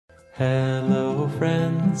Hello,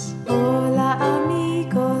 friends. Hola,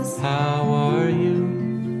 amigos. How are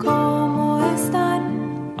you? ¿Cómo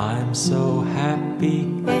están? I'm so happy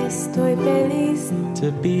Estoy feliz to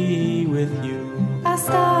be with you. a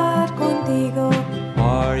estar contigo.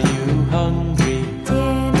 Are you hungry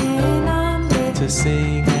 ¿Tienen hambre? to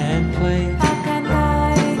sing and play? A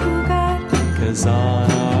cantar y jugar. 'Cause on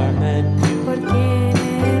our menu Porque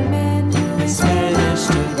en el menú is Spanish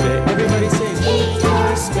today. Everybody sing. Eat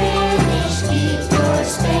your Spanish, eat your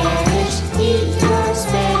Spanish, eat your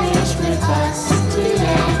Spanish with us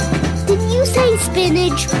today. Did you say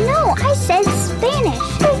spinach? No, I said Spanish.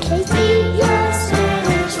 Okay. Eat your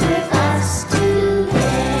Spanish with us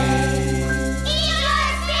today. Eat your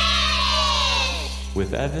Spanish!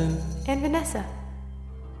 With Evan. and Vanessa.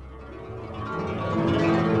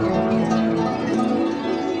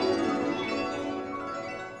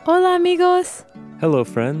 Hola, amigos. Hello,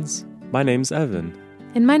 friends. My name's Evan.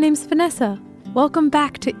 And my name's Vanessa. Welcome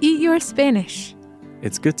back to Eat Your Spanish.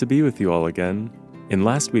 It's good to be with you all again. In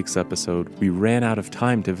last week's episode, we ran out of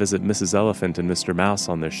time to visit Mrs. Elephant and Mr. Mouse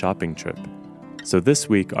on their shopping trip. So this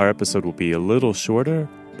week, our episode will be a little shorter,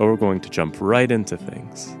 but we're going to jump right into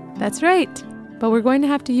things. That's right. But we're going to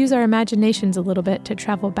have to use our imaginations a little bit to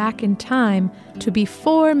travel back in time to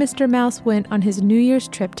before Mr. Mouse went on his New Year's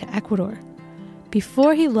trip to Ecuador.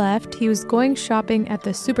 Before he left, he was going shopping at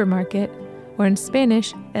the supermarket, or in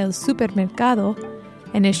Spanish, el supermercado,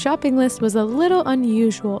 and his shopping list was a little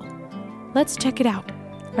unusual. Let's check it out.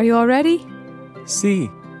 Are you all ready? See,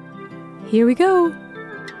 Here we go.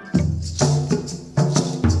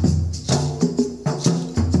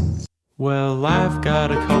 well, I've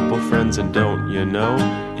got a couple friends, and don't you know?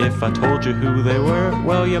 If I told you who they were,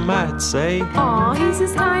 well, you might say Aw, he's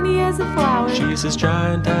as tiny as a flower. she's as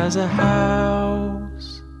giant as a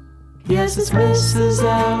house. Yes, it's Mrs.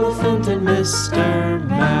 Elephant and Mr.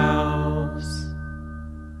 Mouse.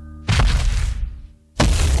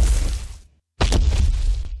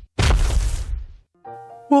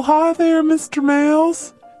 Well, hi there, Mr.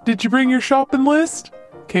 Mouse. Did you bring your shopping list?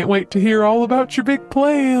 Can't wait to hear all about your big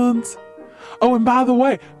plans. Oh, and by the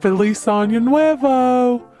way, Feliz Año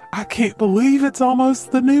Nuevo. I can't believe it's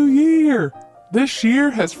almost the new year. This year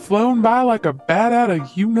has flown by like a bat out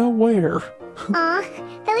of you-know-where. Aw,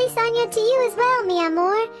 Feliz Año to you as well, mi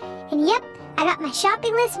amor. And yep, I got my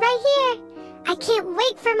shopping list right here. I can't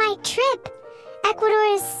wait for my trip. Ecuador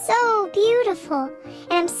is so beautiful.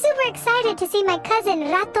 And I'm super excited to see my cousin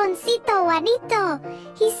Ratoncito Juanito.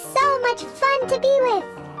 He's so much fun to be with.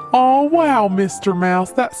 Oh, wow, Mr.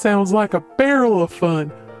 Mouse. That sounds like a barrel of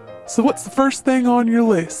fun. So what's the first thing on your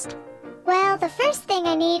list? Well, the first thing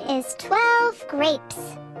I need is 12 grapes.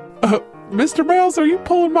 Mr. Mouse, are you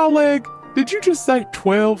pulling my leg? Did you just say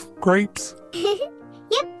 12 grapes?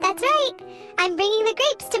 Yep, that's right. I'm bringing the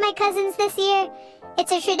grapes to my cousins this year.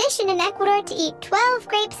 It's a tradition in Ecuador to eat 12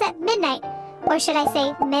 grapes at midnight, or should I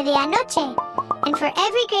say medianoche. And for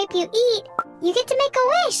every grape you eat, you get to make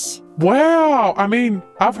a wish. Wow, I mean,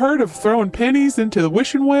 I've heard of throwing pennies into the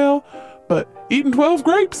wishing well, but eating 12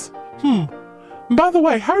 grapes? By the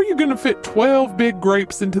way, how are you going to fit 12 big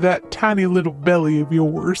grapes into that tiny little belly of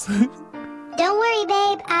yours? Don't worry,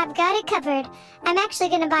 babe, I've got it covered. I'm actually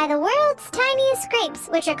going to buy the world's tiniest grapes,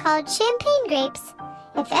 which are called champagne grapes.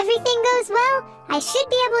 If everything goes well, I should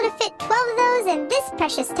be able to fit 12 of those in this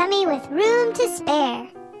precious tummy with room to spare.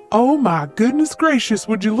 Oh my goodness gracious,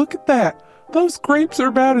 would you look at that? Those grapes are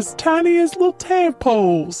about as tiny as little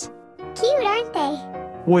tadpoles. Cute, aren't they?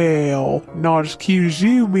 Well, not as cute as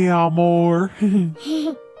you, mi amor.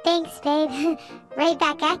 Thanks, babe. Right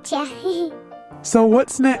back at ya. So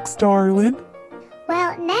what's next, darling?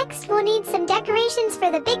 Well, next we'll need some decorations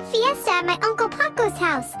for the big fiesta at my Uncle Paco's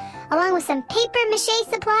house, along with some paper mache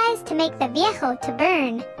supplies to make the viejo to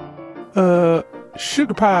burn.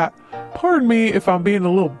 Sugar Pie, pardon me if I'm being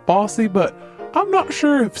a little bossy, but I'm not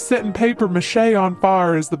sure if setting paper mache on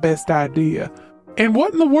fire is the best idea. And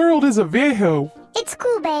what in the world is a viejo? It's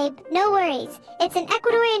cool, babe. No worries. It's an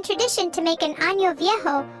Ecuadorian tradition to make an año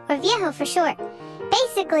viejo, or viejo for short.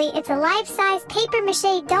 Basically, it's a life-size paper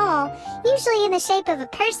mache doll, usually in the shape of a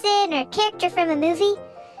person or character from a movie.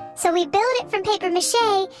 So we build it from paper mache,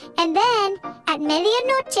 and then, at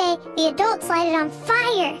medianoche, the adults light it on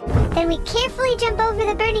fire. Then we carefully jump over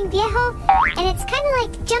the burning viejo, and it's kind of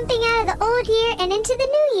like jumping out of the old year and into the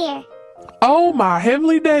new year. Oh my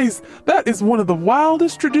heavenly days, that is one of the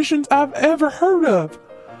wildest traditions I've ever heard of.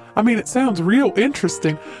 I mean, it sounds real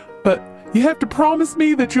interesting, but you have to promise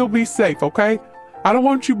me that you'll be safe, okay? I don't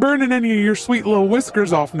want you burning any of your sweet little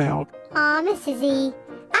whiskers off now. Aw, Mrs. E,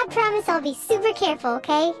 I promise I'll be super careful,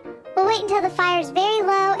 okay? We'll wait until the fire's very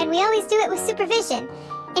low, and we always do it with supervision.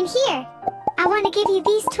 And here, I want to give you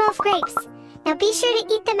these 12 grapes. Now be sure to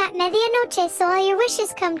eat them at medianoche so all your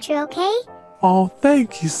wishes come true, okay? Oh,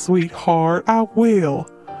 thank you, sweetheart. I will.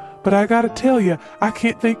 But I gotta tell you, I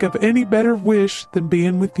can't think of any better wish than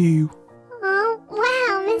being with you. Oh,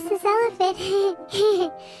 wow, Mrs. Elephant.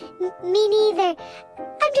 Me neither.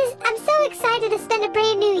 I'm so excited to spend a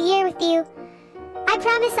brand new year with you. I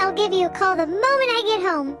promise I'll give you a call the moment I get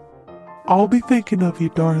home. I'll be thinking of you,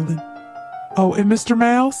 darling. Oh, and Mr.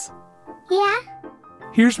 Mouse, Yeah?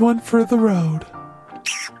 here's one for the road.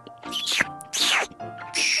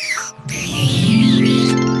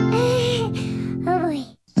 Oh boy.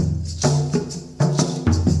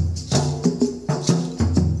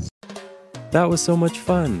 That was so much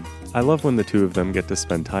fun. I love when the two of them get to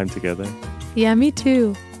spend time together. Yeah, me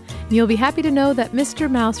too. You'll be happy to know that Mr.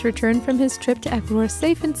 Mouse returned from his trip to Ecuador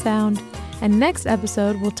safe and sound. And next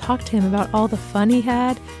episode, we'll talk to him about all the fun he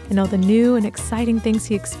had and all the new and exciting things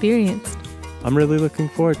he experienced. I'm really looking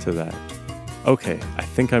forward to that. Okay, I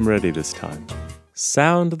think I'm ready this time.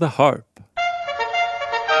 Sound the harp.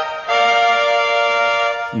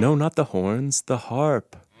 No, not the horns, the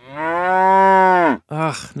harp.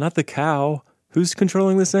 Ugh, not the cow. Who's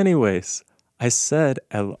controlling this anyways? I said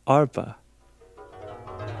el arpa.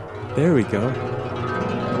 There we go.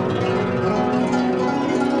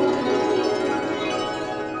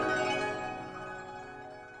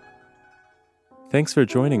 Thanks for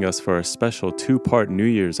joining us for our special 2-part New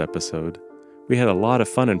Year's episode. We had a lot of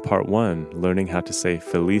fun in part 1, learning how to say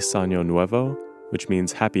Feliz Año Nuevo, which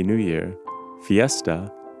means Happy New Year,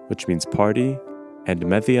 Fiesta, which means party, and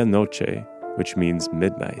Medianoche, which means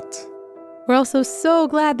midnight. We're also so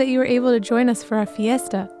glad that you were able to join us for our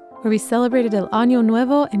fiesta, where we celebrated El Año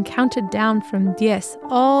Nuevo and counted down from 10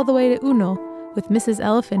 all the way to uno with Mrs.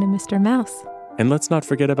 Elephant and Mr. Mouse. And let's not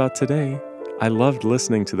forget about today. I loved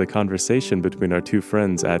listening to the conversation between our two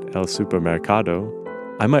friends at El Supermercado.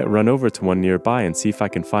 I might run over to one nearby and see if I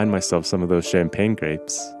can find myself some of those champagne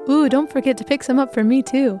grapes. Ooh, don't forget to pick some up for me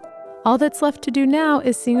too. All that's left to do now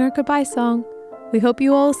is sing our goodbye song. We hope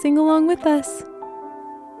you all sing along with us.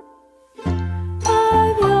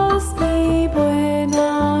 Adiós, mi buen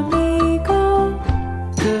amigo.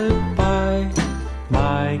 Goodbye,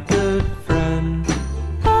 my good friend.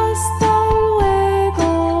 Hasta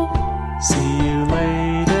luego. See you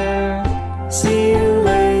later. See you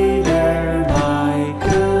later, my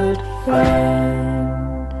good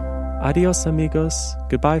friend. Adios, amigos.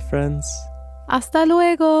 Goodbye, friends. Hasta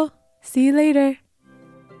luego. See you later.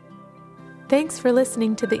 Thanks for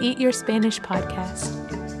listening to the Eat Your Spanish podcast.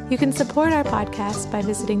 You can support our podcast by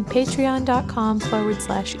visiting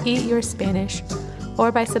patreon.com/eatyourspanish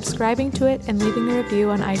or by subscribing to it and leaving a review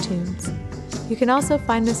on iTunes. You can also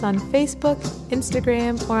find us on Facebook,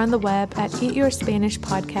 Instagram, or on the web at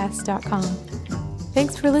eatyourspanishpodcast.com.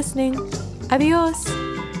 Thanks for listening. Adios.